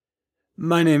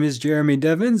My name is Jeremy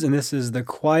Devins, and this is the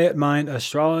Quiet Mind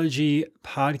Astrology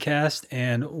Podcast.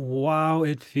 And wow,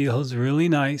 it feels really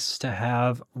nice to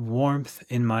have warmth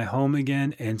in my home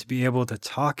again and to be able to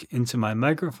talk into my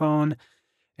microphone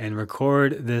and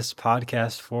record this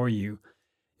podcast for you.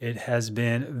 It has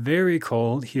been very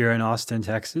cold here in Austin,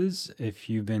 Texas. If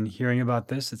you've been hearing about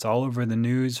this, it's all over the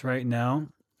news right now.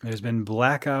 There's been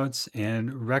blackouts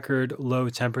and record low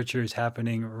temperatures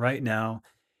happening right now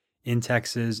in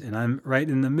Texas, and I'm right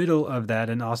in the middle of that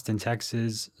in Austin,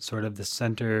 Texas, sort of the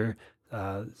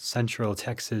central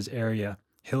Texas area,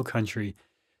 hill country.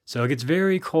 So it gets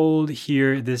very cold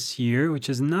here this year, which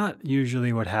is not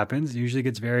usually what happens. It usually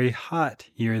gets very hot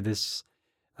here this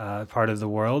part of the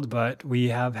world, but we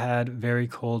have had very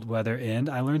cold weather, and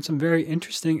I learned some very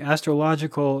interesting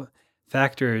astrological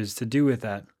factors to do with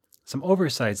that, some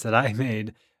oversights that I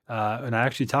made, and I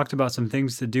actually talked about some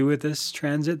things to do with this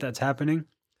transit that's happening,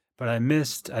 but I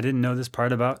didn't know this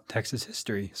part about Texas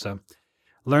history. So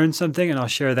learned something, and I'll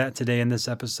share that today in this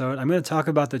episode. I'm going to talk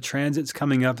about the transits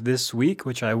coming up this week,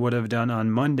 which I would have done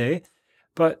on Monday.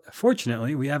 But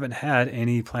fortunately, we haven't had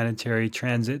any planetary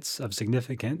transits of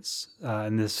significance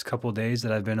in this couple days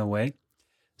that I've been away.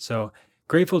 So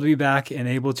grateful to be back and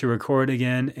able to record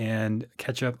again and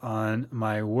catch up on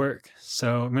my work.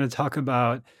 So I'm going to talk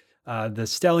about the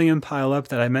stellium pileup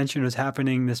that I mentioned was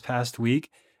happening this past week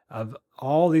of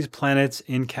all these planets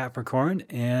in Capricorn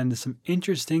and some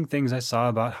interesting things I saw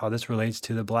about how this relates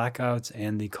to the blackouts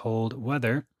and the cold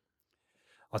weather.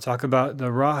 I'll talk about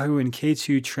the Rahu and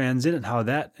Ketu transit and how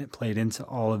that played into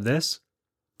all of this.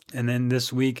 And then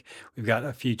this week, we've got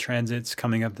a few transits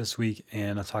coming up this week,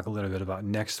 and I'll talk a little bit about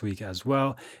next week as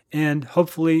well. And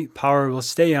hopefully, power will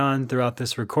stay on throughout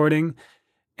this recording,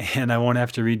 and I won't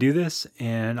have to redo this,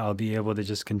 and I'll be able to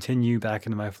just continue back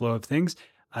into my flow of things.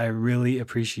 I really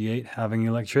appreciate having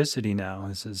electricity now.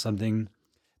 This is something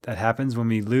that happens when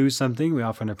we lose something. We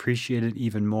often appreciate it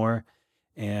even more.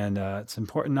 And it's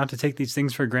important not to take these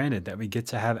things for granted, that we get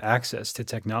to have access to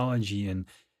technology and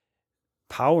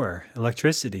power,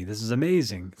 electricity. This is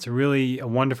amazing. It's really a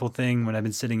wonderful thing when I've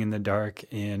been sitting in the dark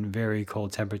in very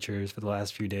cold temperatures for the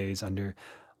last few days under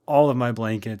all of my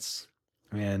blankets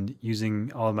and using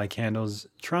all of my candles,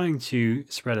 trying to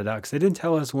spread it out. Because they didn't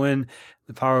tell us when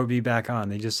the power would be back on.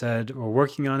 They just said, we're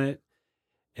working on it.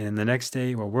 And the next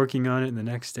day, we're working on it. And the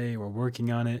next day, we're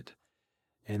working on it.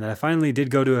 And I finally did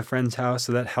go to a friend's house,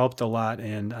 so that helped a lot.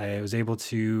 And I was able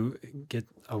to get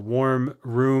a warm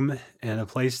room and a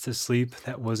place to sleep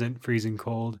that wasn't freezing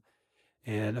cold.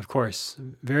 And of course,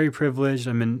 very privileged.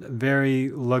 I'm in a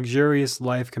very luxurious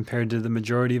life compared to the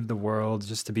majority of the world,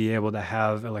 just to be able to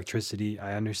have electricity.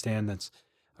 I understand that's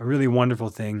a really wonderful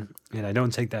thing, and I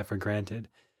don't take that for granted.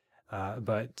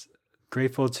 But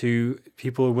grateful to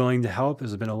people willing to help.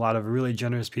 There's been a lot of really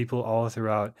generous people all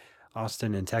throughout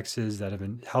Austin and Texas that have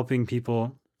been helping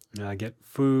people get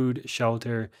food,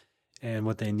 shelter, and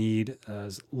what they need.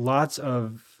 Lots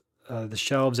of the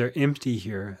shelves are empty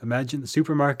here. Imagine the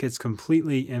supermarket's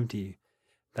completely empty.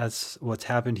 That's what's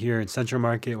happened here in Central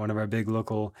Market, one of our big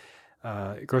local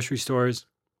grocery stores.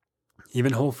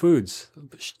 Even Whole Foods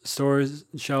stores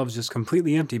shelves just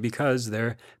completely empty because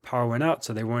their power went out,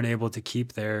 so they weren't able to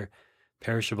keep their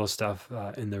perishable stuff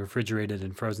in the refrigerated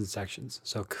and frozen sections.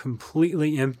 So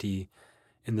completely empty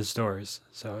in the stores.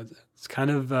 So it's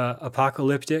kind of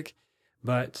apocalyptic,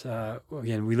 but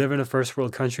again, we live in a first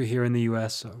world country here in the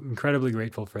US, so I'm incredibly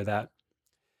grateful for that.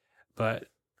 But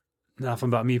enough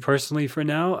about me personally for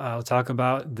now. I'll talk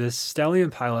about this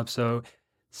stellium pileup. So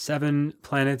 7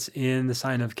 planets in the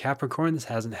sign of Capricorn. This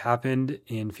hasn't happened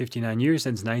in 59 years,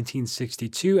 since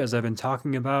 1962, as I've been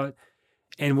talking about.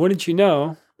 And wouldn't you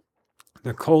know,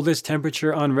 the coldest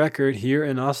temperature on record here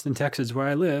in Austin, Texas, where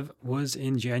I live, was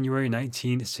in January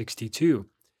 1962.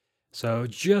 So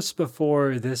just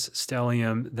before this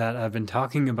stellium that I've been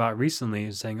talking about recently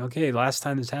is saying, okay, last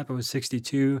time this happened was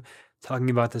 62, talking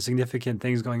about the significant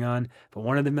things going on. But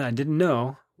one of them that I didn't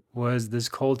know was this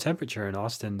cold temperature in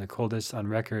Austin, the coldest on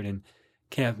record in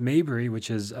Camp Mabry, which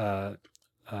is a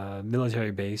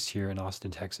military base here in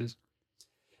Austin, Texas.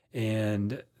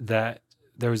 And that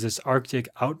there was this Arctic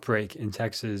outbreak in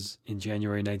Texas in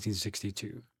January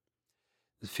 1962.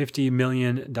 $50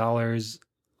 million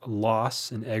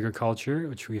loss in agriculture,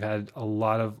 which we've had a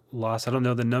lot of loss. I don't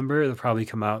know the number. It'll probably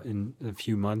come out in a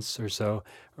few months or so,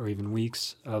 or even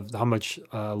weeks, of how much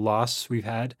loss we've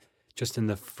had just in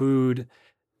the food.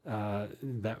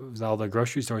 That was all the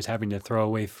grocery stores having to throw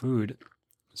away food.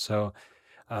 So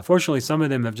fortunately, some of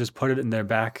them have just put it in their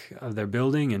back of their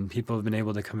building, and people have been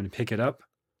able to come and pick it up.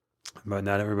 but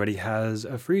not everybody has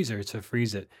a freezer to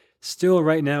freeze it. Still,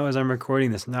 right now, as I'm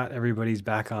recording this, not everybody's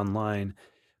back online,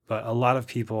 but a lot of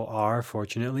people are,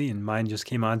 fortunately, and mine just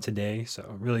came on today,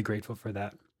 so really grateful for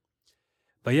that.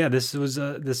 But yeah, this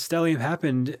stellium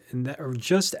happened or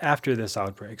just after this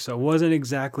outbreak, so it wasn't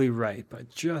exactly right, but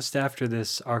just after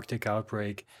this Arctic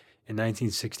outbreak in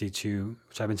 1962,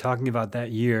 which I've been talking about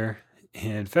that year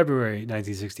in February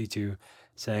 1962,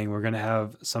 saying we're going to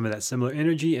have some of that similar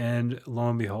energy, and lo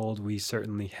and behold, we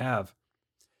certainly have.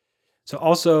 So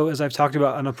also, as I've talked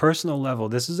about on a personal level,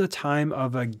 this is a time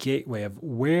of a gateway of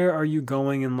where are you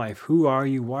going in life? Who are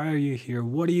you? Why are you here?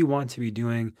 What do you want to be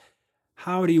doing?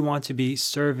 How do you want to be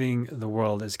serving the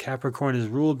world? As Capricorn is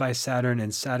ruled by Saturn,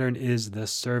 and Saturn is the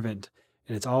servant,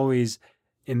 and it's always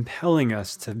impelling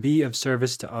us to be of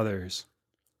service to others.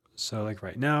 So, like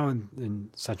right now in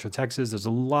Central Texas, there's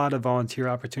a lot of volunteer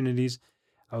opportunities.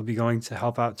 I'll be going to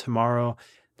help out tomorrow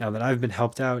now that I've been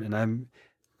helped out and I'm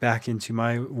back into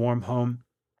my warm home.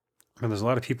 And there's a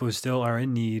lot of people who still are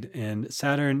in need, and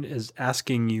Saturn is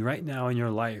asking you right now in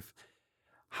your life,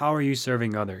 how are you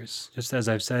serving others? Just as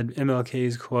I've said,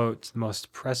 MLK's quote, the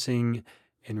most pressing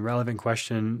and relevant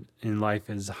question in life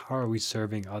is, how are we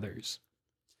serving others?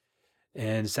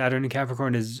 And Saturn in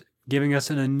Capricorn is giving us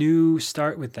a new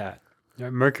start with that.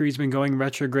 Mercury's been going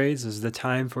retrogrades. This is the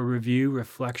time for review,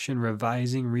 reflection,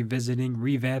 revising, revisiting,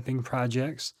 revamping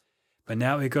projects. But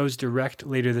now it goes direct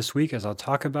later this week, as I'll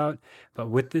talk about. But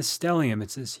with this stellium,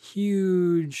 it's this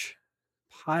huge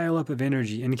pile up of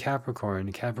energy in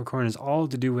Capricorn. Capricorn is all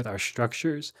to do with our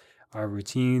structures, our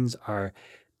routines, our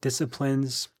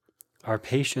disciplines, our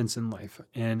patience in life.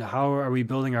 And how are we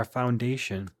building our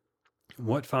foundation?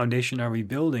 What foundation are we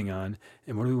building on?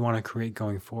 And what do we want to create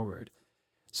going forward?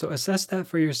 So assess that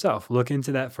for yourself. Look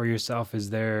into that for yourself. Is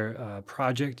there a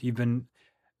project you've been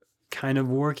kind of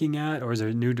working at, or is there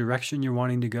a new direction you're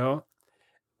wanting to go?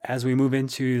 As we move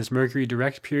into this Mercury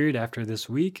direct period after this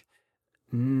week,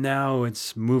 now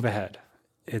it's move ahead.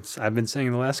 I've been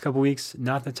saying the last couple weeks,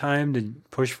 not the time to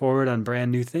push forward on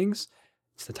brand new things.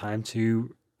 It's the time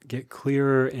to get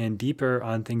clearer and deeper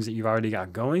on things that you've already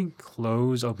got going,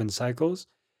 close open cycles.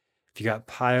 If you got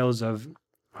piles of,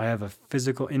 I have a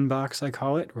physical inbox, I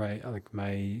call it, right? Like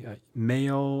my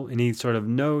mail, any sort of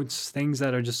notes, things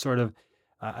that are just sort of,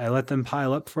 I let them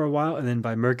pile up for a while. And then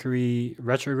by Mercury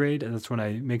retrograde, and that's when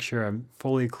I make sure I'm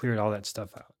fully cleared all that stuff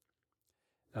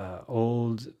out.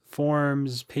 Old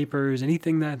forms, papers,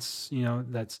 anything that's,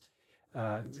 that's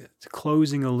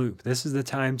closing a loop. This is the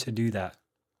time to do that.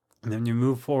 And then you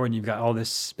move forward and you've got all this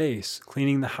space,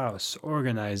 cleaning the house,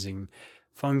 organizing,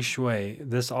 feng shui.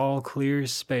 This all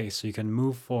clears space so you can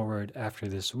move forward after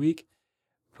this week.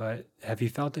 But have you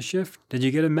felt the shift? Did you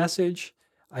get a message?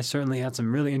 I certainly had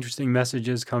some really interesting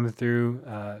messages come through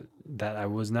that I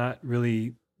was not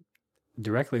really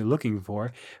directly looking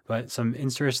for, but some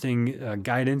interesting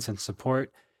guidance and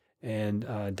support and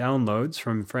downloads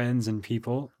from friends and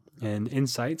people, and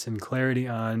insights and clarity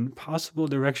on possible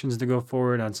directions to go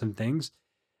forward on some things,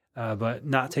 but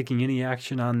not taking any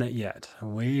action on that yet.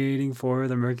 Waiting for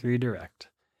the Mercury direct.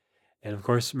 And of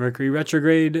course, Mercury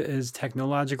retrograde is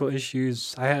technological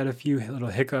issues. I had a few little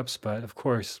hiccups, but of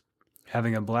course,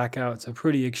 having a blackout's a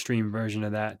pretty extreme version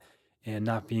of that, and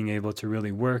not being able to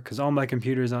really work because all my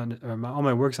computers all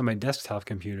my work's on my desktop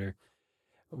computer,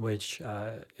 which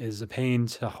is a pain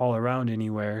to haul around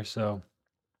anywhere. So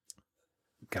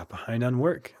got behind on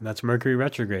work, and that's Mercury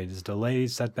retrograde. Is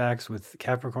delays, setbacks with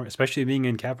Capricorn, especially being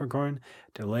in Capricorn,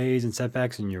 delays and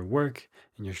setbacks in your work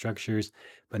and your structures.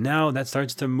 But now that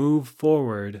starts to move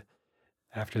forward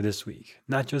after this week.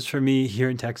 Not just for me here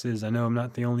in Texas. I know I'm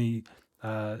not the only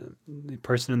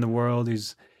person in the world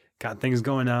who's got things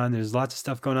going on. There's lots of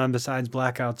stuff going on besides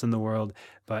blackouts in the world,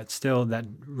 but still that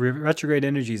retrograde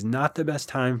energy is not the best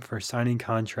time for signing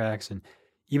contracts. And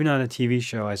even on a TV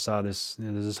show, I saw this,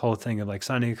 there's this whole thing of like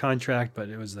signing a contract, but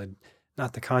it was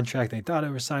not the contract they thought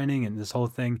it was signing. And this whole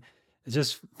thing, it's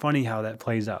just funny how that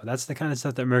plays out. That's the kind of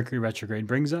stuff that Mercury retrograde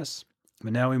brings us.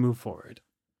 But now we move forward.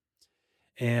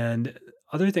 And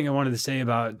other thing I wanted to say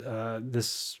about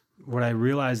this, what I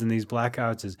realized in these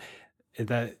blackouts is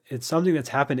that it's something that's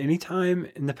happened anytime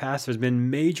in the past. There's been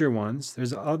major ones.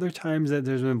 There's other times that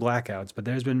there's been blackouts, but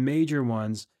there's been major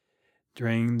ones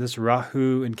during this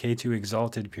Rahu and Ketu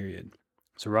exalted period.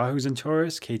 So Rahu's in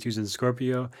Taurus, Ketu's in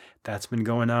Scorpio. That's been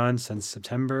going on since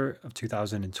September of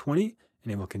 2020,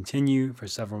 and it will continue for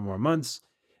several more months.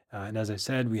 And as I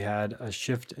said, we had a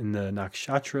shift in the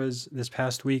nakshatras this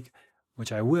past week,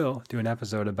 which I will do an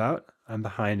episode about. I'm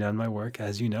behind on my work,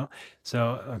 as you know,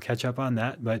 so I'll catch up on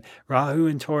that. But Rahu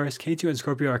and Taurus, Ketu and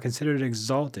Scorpio are considered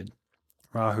exalted.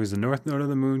 Rahu's the north node of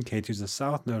the moon, Ketu's the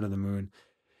south node of the moon.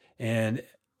 And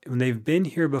when they've been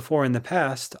here before in the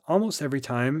past, almost every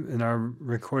time in our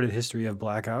recorded history of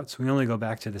blackouts, we only go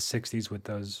back to the 60s with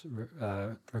those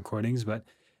recordings, but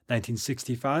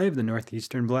 1965, the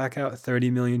Northeastern blackout, 30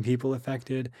 million people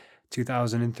affected.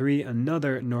 2003,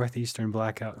 another Northeastern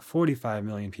blackout, 45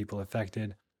 million people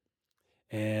affected.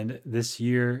 And this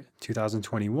year,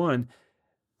 2021,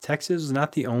 Texas was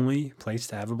not the only place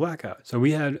to have a blackout. So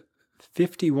we had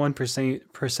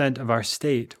 51% of our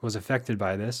state was affected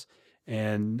by this.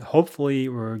 And hopefully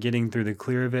we're getting through the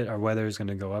clear of it. Our weather is going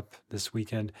to go up this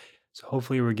weekend. So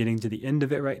hopefully we're getting to the end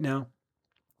of it right now.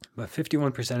 But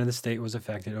 51% of the state was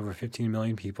affected, over 15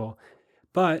 million people.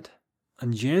 But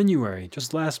in January,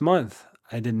 just last month,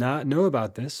 I did not know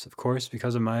about this, of course,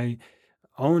 because of my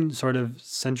own sort of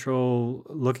central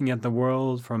looking at the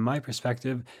world from my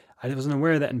perspective. I wasn't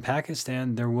aware that in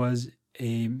Pakistan there was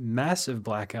a massive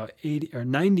blackout. 80 or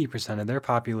 90% of their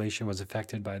population was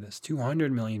affected by this.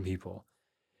 200 million people.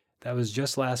 That was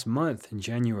just last month in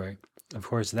January. Of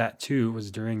course, that too was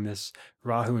during this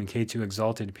Rahu and Ketu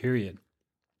exalted period.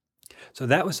 So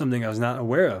that was something I was not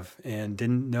aware of and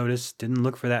didn't notice, didn't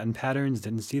look for that in patterns,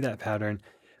 didn't see that pattern,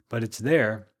 but it's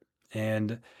there.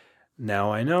 And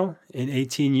now I know in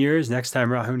 18 years, next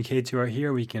time Rahu and Ketu are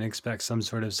here, we can expect some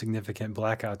sort of significant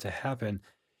blackout to happen.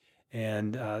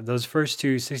 And those first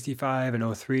two, 65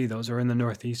 and 03, those are in the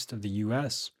northeast of the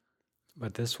US.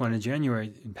 But this one in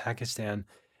January in Pakistan,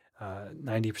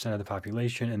 90% of the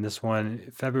population. And this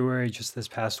one, February, just this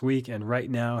past week. And right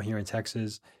now here in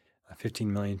Texas,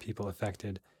 15 million people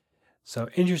affected. So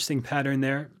interesting pattern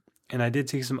there. And I did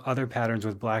see some other patterns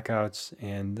with blackouts.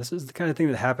 And this is the kind of thing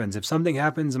that happens. If something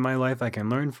happens in my life I can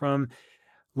learn from,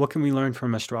 what can we learn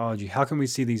from astrology? How can we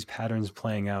see these patterns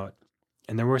playing out?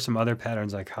 And there were some other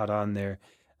patterns I caught on there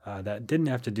that didn't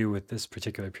have to do with this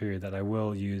particular period that I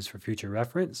will use for future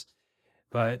reference.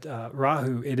 But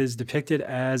Rahu, it is depicted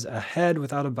as a head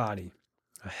without a body,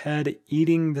 a head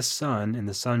eating the sun, and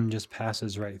the sun just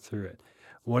passes right through it.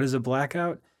 What is a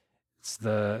blackout? It's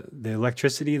the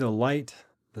electricity, the light,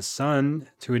 the sun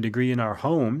to a degree in our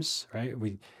homes, right?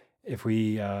 If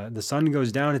the sun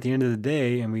goes down at the end of the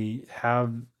day and we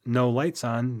have no lights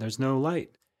on, there's no light.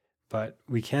 But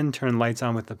we can turn lights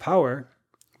on with the power,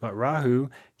 but Rahu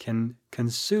can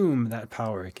consume that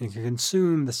power. It can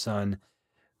consume the sun,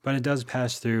 but it does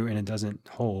pass through and it doesn't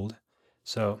hold.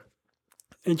 So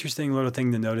interesting little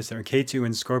thing to notice there. Ketu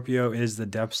in Scorpio is the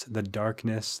depths, the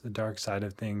darkness, the dark side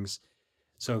of things.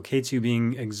 So Ketu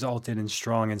being exalted and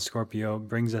strong in Scorpio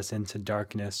brings us into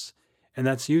darkness. And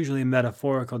that's usually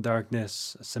metaphorical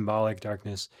darkness, symbolic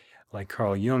darkness, like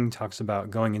Carl Jung talks about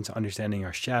going into understanding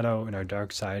our shadow and our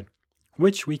dark side,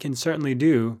 which we can certainly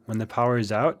do when the power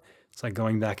is out. It's like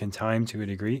going back in time to a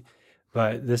degree.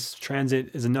 But this transit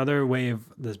is another way of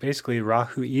this, basically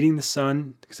Rahu eating the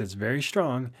sun because it's very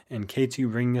strong, and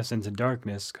Ketu bringing us into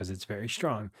darkness because it's very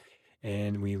strong.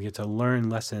 And we get to learn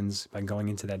lessons by going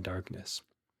into that darkness.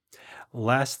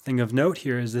 Last thing of note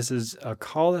here is this is a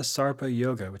Kala Sarpa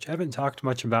yoga, which I haven't talked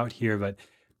much about here, but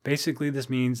basically this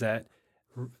means that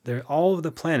all of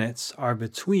the planets are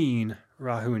between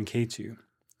Rahu and Ketu.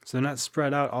 So they're not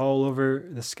spread out all over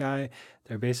the sky.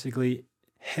 They're basically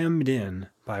hemmed in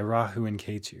by Rahu and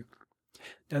Ketu.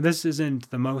 Now, this isn't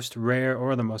the most rare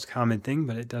or the most common thing,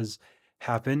 but it does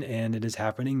happen, and it is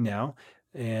happening now.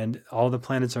 And all the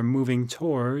planets are moving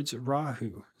towards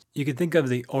Rahu. You could think of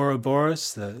the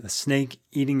Ouroboros, the snake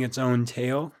eating its own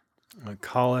tail.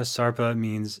 Kala Sarpa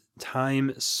means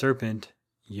time serpent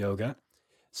yoga.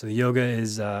 So the yoga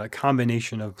is a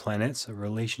combination of planets, a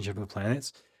relationship of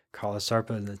planets. Kala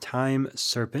Sarpa is the time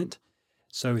serpent.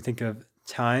 So we think of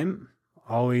time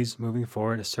always moving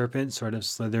forward, a serpent sort of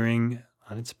slithering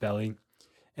on its belly.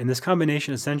 And this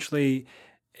combination, essentially,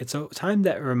 it's a time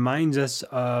that reminds us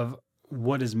of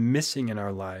what is missing in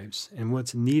our lives and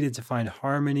what's needed to find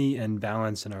harmony and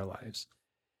balance in our lives.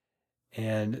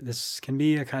 And this can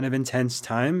be a kind of intense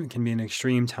time. It can be an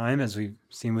extreme time, as we've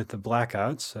seen with the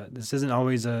blackouts. This isn't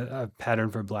always a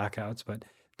pattern for blackouts, but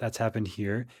that's happened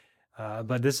here.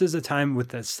 But this is a time with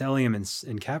that stellium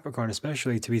in Capricorn,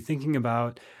 especially, to be thinking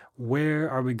about where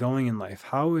are we going in life?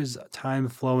 How is time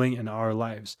flowing in our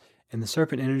lives? And the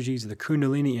serpent energies, the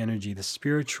Kundalini energy, the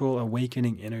spiritual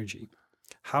awakening energy.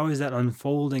 How is that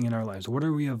unfolding in our lives? What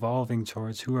are we evolving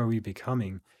towards? Who are we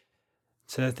becoming?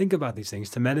 To think about these things,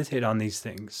 to meditate on these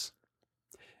things.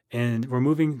 And we're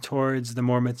moving towards the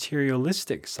more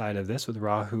materialistic side of this with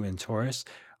Rahu and Taurus.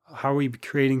 How are we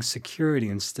creating security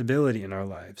and stability in our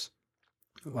lives?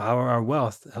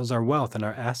 How's our wealth and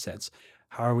our assets?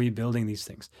 How are we building these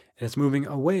things? And it's moving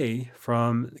away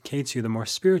from K2, the more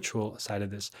spiritual side of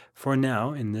this, for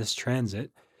now in this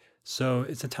transit. So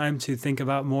it's a time to think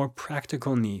about more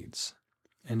practical needs.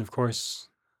 And of course,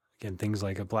 again, things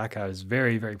like a blackout is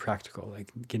very, very practical,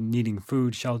 like needing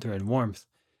food, shelter, and warmth.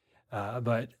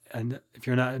 And if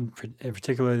you're not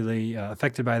particularly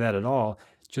affected by that at all,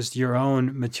 just your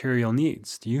own material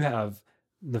needs. Do you have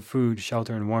the food,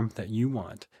 shelter, and warmth that you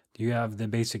want? Do you have the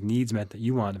basic needs met that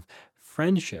you want of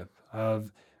friendship,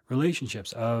 of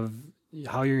relationships, of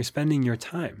how you're spending your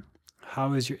time?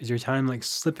 How is your time like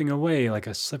slipping away like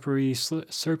a slippery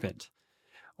serpent?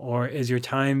 Or is your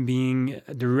time being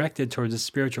directed towards a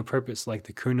spiritual purpose, like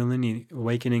the Kundalini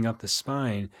awakening up the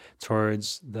spine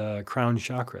towards the crown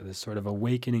chakra, this sort of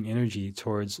awakening energy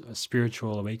towards a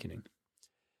spiritual awakening?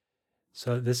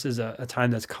 So, this is a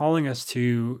time that's calling us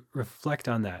to reflect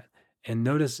on that and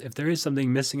notice if there is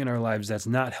something missing in our lives that's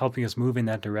not helping us move in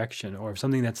that direction, or if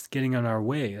something that's getting on our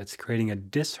way that's creating a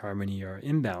disharmony or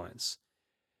imbalance.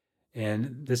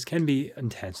 And this can be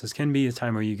intense. This can be a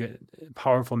time where you get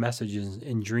powerful messages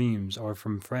in dreams or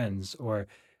from friends or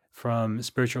from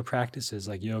spiritual practices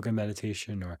like yoga,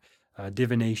 meditation, or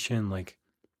divination, like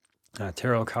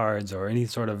tarot cards, or any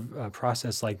sort of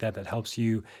process like that that helps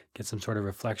you get some sort of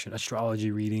reflection,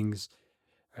 astrology readings.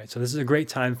 Right? So this is a great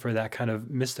time for that kind of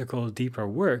mystical, deeper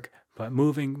work, but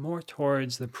moving more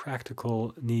towards the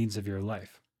practical needs of your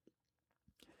life.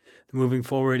 Moving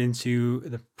forward into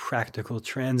the practical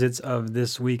transits of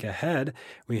this week ahead,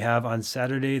 we have on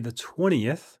Saturday the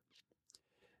 20th,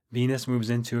 Venus moves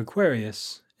into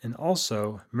Aquarius, and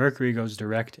also Mercury goes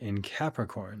direct in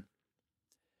Capricorn.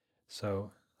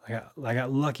 So I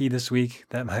got lucky this week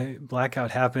that my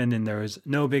blackout happened and there was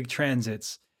no big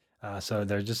transits. So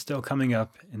they're just still coming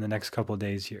up in the next couple of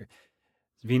days here.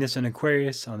 Venus in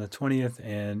Aquarius on the 20th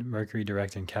and Mercury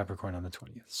direct in Capricorn on the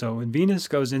 20th. So when Venus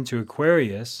goes into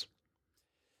Aquarius,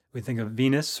 we think of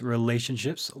Venus,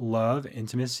 relationships, love,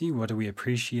 intimacy. What do we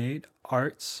appreciate?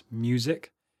 Arts,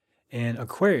 music. And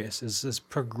Aquarius is this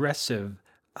progressive,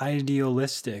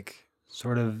 idealistic,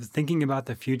 sort of thinking about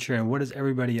the future and what does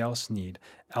everybody else need?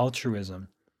 Altruism.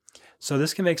 So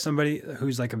this can make somebody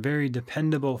who's like a very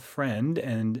dependable friend,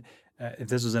 and if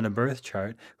this was in a birth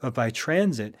chart, but by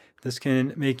transit, this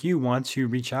can make you want to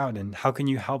reach out and how can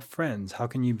you help friends? How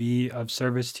can you be of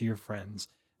service to your friends?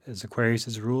 As Aquarius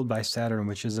is ruled by Saturn,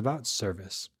 which is about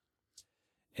service.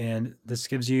 And this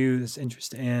gives you this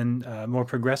interest in more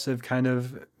progressive kind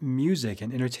of music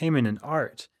and entertainment and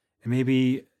art, and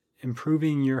maybe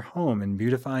improving your home and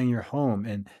beautifying your home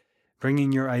and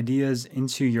bringing your ideas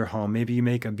into your home. Maybe you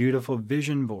make a beautiful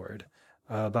vision board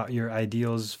about your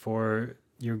ideals for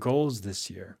your goals this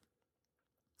year.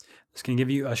 This can give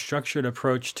you a structured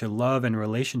approach to love and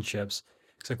relationships,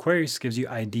 because Aquarius gives you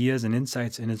ideas and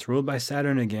insights, and it's ruled by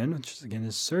Saturn again, which again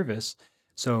is service.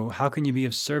 So how can you be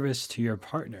of service to your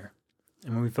partner?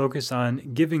 And when we focus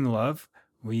on giving love,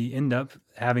 we end up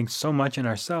having so much in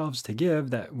ourselves to give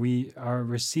that we are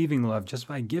receiving love just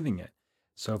by giving it.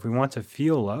 So if we want to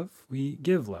feel love, we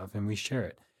give love and we share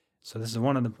it. So this is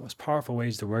one of the most powerful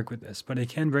ways to work with this, but it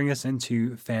can bring us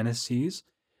into fantasies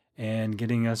and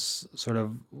getting us sort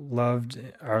of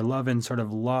our love in sort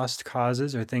of lost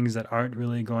causes or things that aren't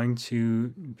really going to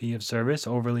be of service,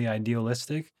 overly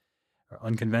idealistic or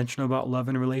unconventional about love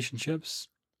and relationships.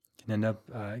 Can end up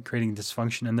creating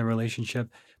dysfunction in the relationship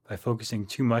by focusing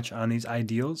too much on these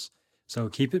ideals. So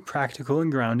keep it practical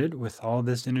and grounded with all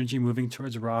this energy moving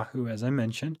towards Rahu, as I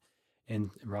mentioned, and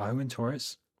Rahu and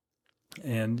Taurus.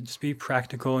 And just be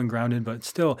practical and grounded, but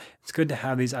still, it's good to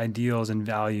have these ideals and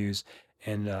values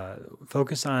and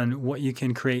focus on what you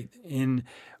can create in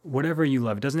whatever you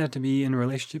love. It doesn't have to be in a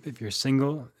relationship if you're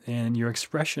single, and your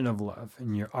expression of love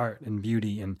and your art and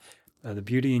beauty and the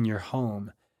beauty in your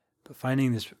home, but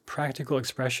finding this practical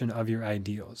expression of your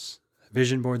ideals.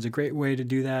 Vision board's a great way to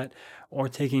do that, or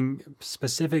taking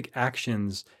specific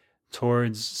actions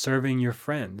towards serving your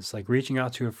friends, like reaching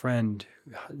out to a friend,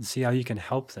 see how you can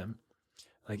help them.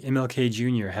 Like MLK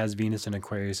Jr. has Venus and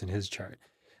Aquarius in his chart.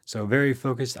 So very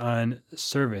focused on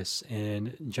service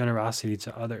and generosity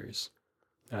to others.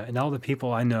 And all the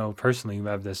people I know personally who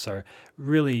have this are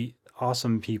really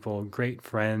awesome people, great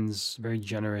friends, very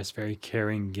generous, very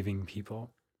caring, giving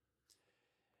people.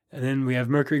 And then we have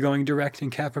Mercury going direct in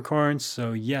Capricorn.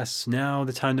 So yes, now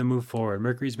the time to move forward.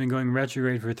 Mercury's been going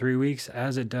retrograde for 3 weeks,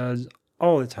 as it does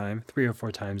all the time, 3 or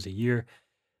 4 times a year.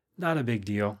 Not a big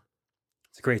deal.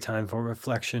 It's a great time for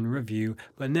reflection, review,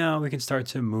 but now we can start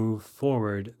to move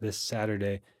forward this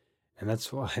Saturday. And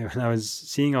that's why when I was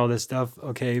seeing all this stuff,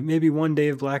 okay, maybe one day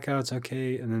of blackouts,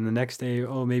 okay, and then the next day,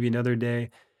 oh, maybe another day.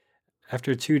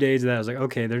 after 2 days of that, I was like,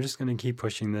 okay, they're just going to keep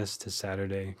pushing this to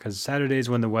Saturday, because Saturday is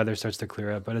when the weather starts to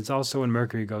clear up, but it's also when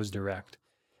Mercury goes direct.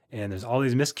 And there's all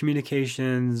these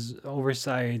miscommunications,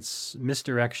 oversights,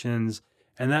 misdirections,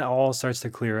 and that all starts to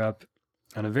clear up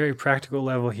on a very practical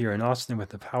level here in Austin with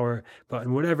the power. But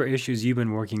in whatever issues you've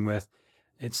been working with,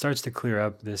 it starts to clear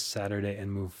up this Saturday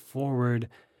and move forward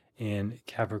in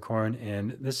Capricorn.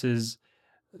 And this is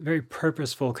very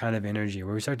purposeful kind of energy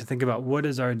where we start to think about what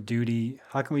is our duty,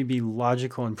 how can we be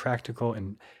logical and practical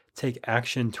and take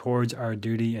action towards our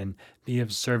duty and be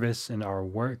of service in our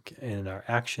work and our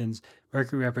actions.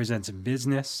 Mercury represents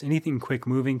business, anything quick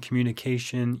moving,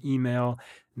 communication, email.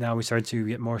 Now we start to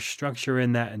get more structure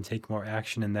in that and take more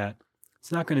action in that.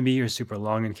 It's not going to be here super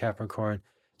long in Capricorn.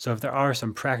 So if there are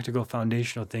some practical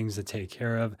foundational things to take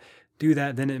care of, do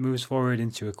that. Then it moves forward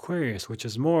into Aquarius, which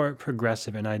is more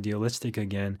progressive and idealistic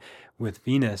again with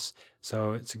Venus.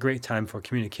 So it's a great time for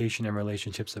communication and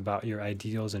relationships about your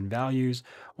ideals and values,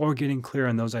 or getting clear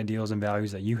on those ideals and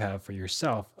values that you have for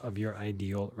yourself of your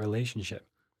ideal relationship.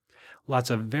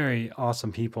 Lots of very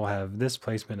awesome people have this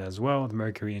placement as well, with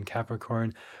Mercury in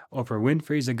Capricorn. Oprah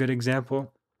Winfrey is a good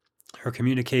example. Her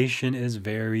communication is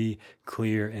very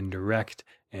clear and direct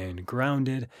and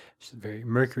grounded. She's very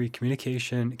Mercury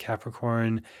communication,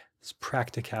 Capricorn, this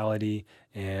practicality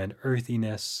and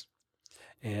earthiness.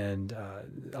 And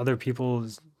other people,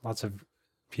 lots of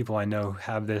people I know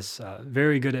have this,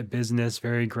 very good at business,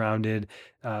 very grounded,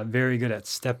 very good at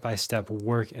step-by-step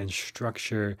work and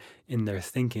structure in their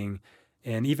thinking,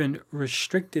 and even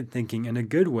restricted thinking in a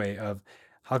good way of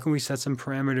how can we set some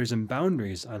parameters and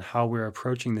boundaries on how we're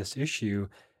approaching this issue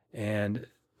and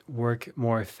work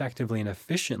more effectively and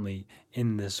efficiently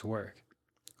in this work.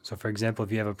 So for example,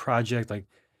 if you have a project like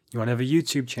you want to have a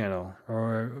YouTube channel,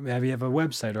 or maybe you have a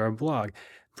website or a blog,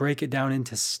 break it down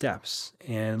into steps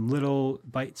and little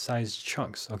bite-sized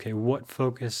chunks. Okay, what are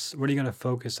you going to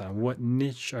focus on? What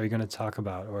niche are you going to talk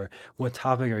about? Or what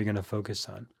topic are you going to focus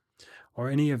on? Or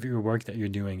any of your work that you're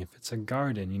doing, if it's a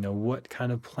garden, what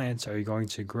kind of plants are you going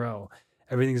to grow?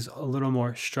 Everything's a little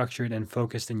more structured and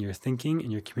focused in your thinking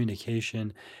and your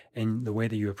communication and the way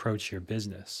that you approach your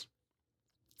business.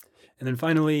 And then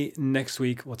finally, next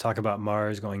week, we'll talk about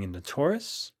Mars going into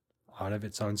Taurus, out of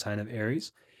its own sign of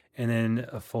Aries, and then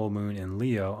a full moon in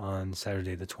Leo on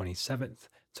Saturday the 27th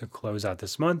to close out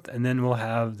this month. And then we'll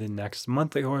have the next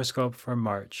monthly horoscope for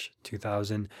March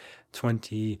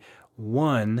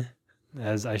 2021.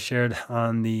 As I shared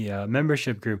on the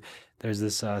membership group, there's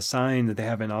this sign that they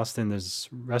have in Austin. There's this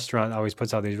restaurant that always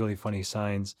puts out these really funny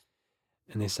signs.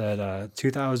 And they said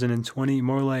 2020,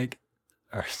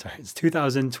 it's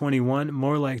 2021,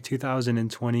 more like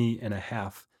 2020 and a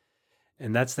half.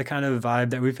 And that's the kind of vibe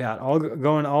that we've had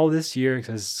going all this year,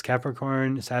 because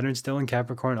Saturn's still in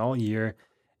Capricorn all year.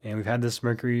 And we've had this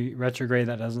Mercury retrograde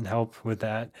that doesn't help with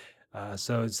that.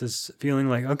 So it's this feeling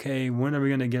like, okay, when are we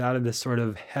going to get out of this sort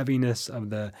of heaviness of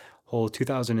the whole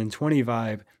 2020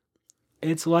 vibe?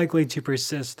 It's likely to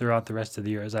persist throughout the rest of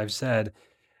the year. As I've said,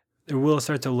 it will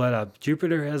start to let up.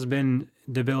 Jupiter has been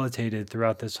debilitated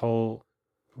throughout this whole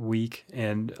week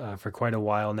and for quite a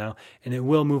while now, and it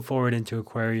will move forward into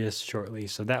Aquarius shortly.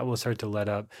 So that will start to let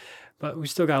up, but we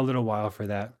still got a little while for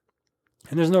that.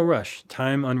 And there's no rush.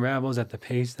 Time unravels at the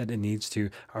pace that it needs to.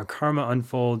 Our karma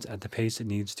unfolds at the pace it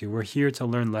needs to. We're here to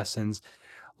learn lessons.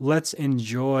 Let's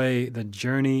enjoy the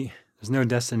journey. There's no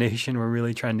destination we're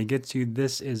really trying to get to.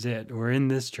 This is it. We're in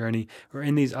this journey. We're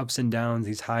in these ups and downs,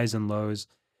 these highs and lows.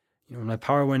 When my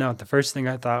power went out, the first thing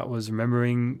I thought was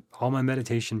remembering all my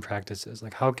meditation practices.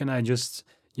 Like, how can I just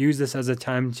use this as a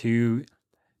time to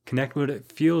connect what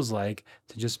it feels like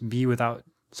to just be without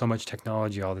so much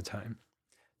technology all the time?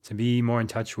 To be more in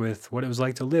touch with what it was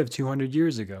like to live 200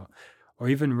 years ago, or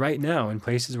even right now in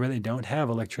places where they don't have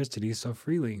electricity so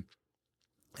freely.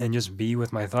 And just be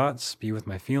with my thoughts, be with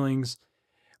my feelings,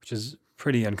 which is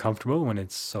pretty uncomfortable when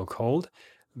it's so cold,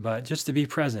 but just to be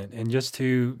present and just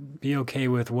to be okay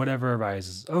with whatever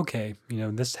arises. Okay,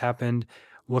 this happened.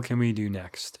 What can we do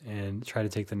next? And try to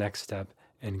take the next step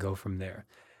and go from there.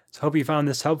 So hope you found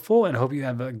this helpful, and hope you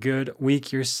have a good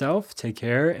week yourself. Take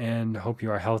care, and hope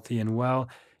you are healthy and well.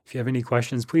 If you have any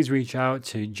questions, please reach out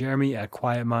to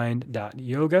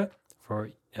jeremy@quietmind.yoga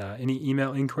for any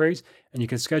email inquiries, and you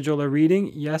can schedule a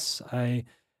reading. Yes, I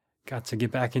got to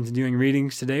get back into doing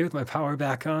readings today with my power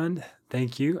back on.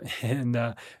 Thank you. And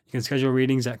you can schedule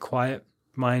readings at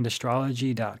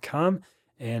quietmindastrology.com,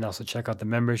 and also check out the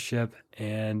membership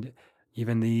and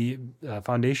even the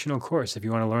foundational course if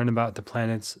you want to learn about the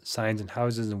planets, signs, and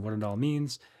houses and what it all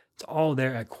means. It's all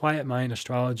there at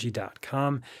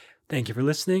quietmindastrology.com. Thank you for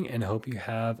listening, and I hope you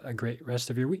have a great rest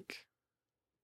of your week.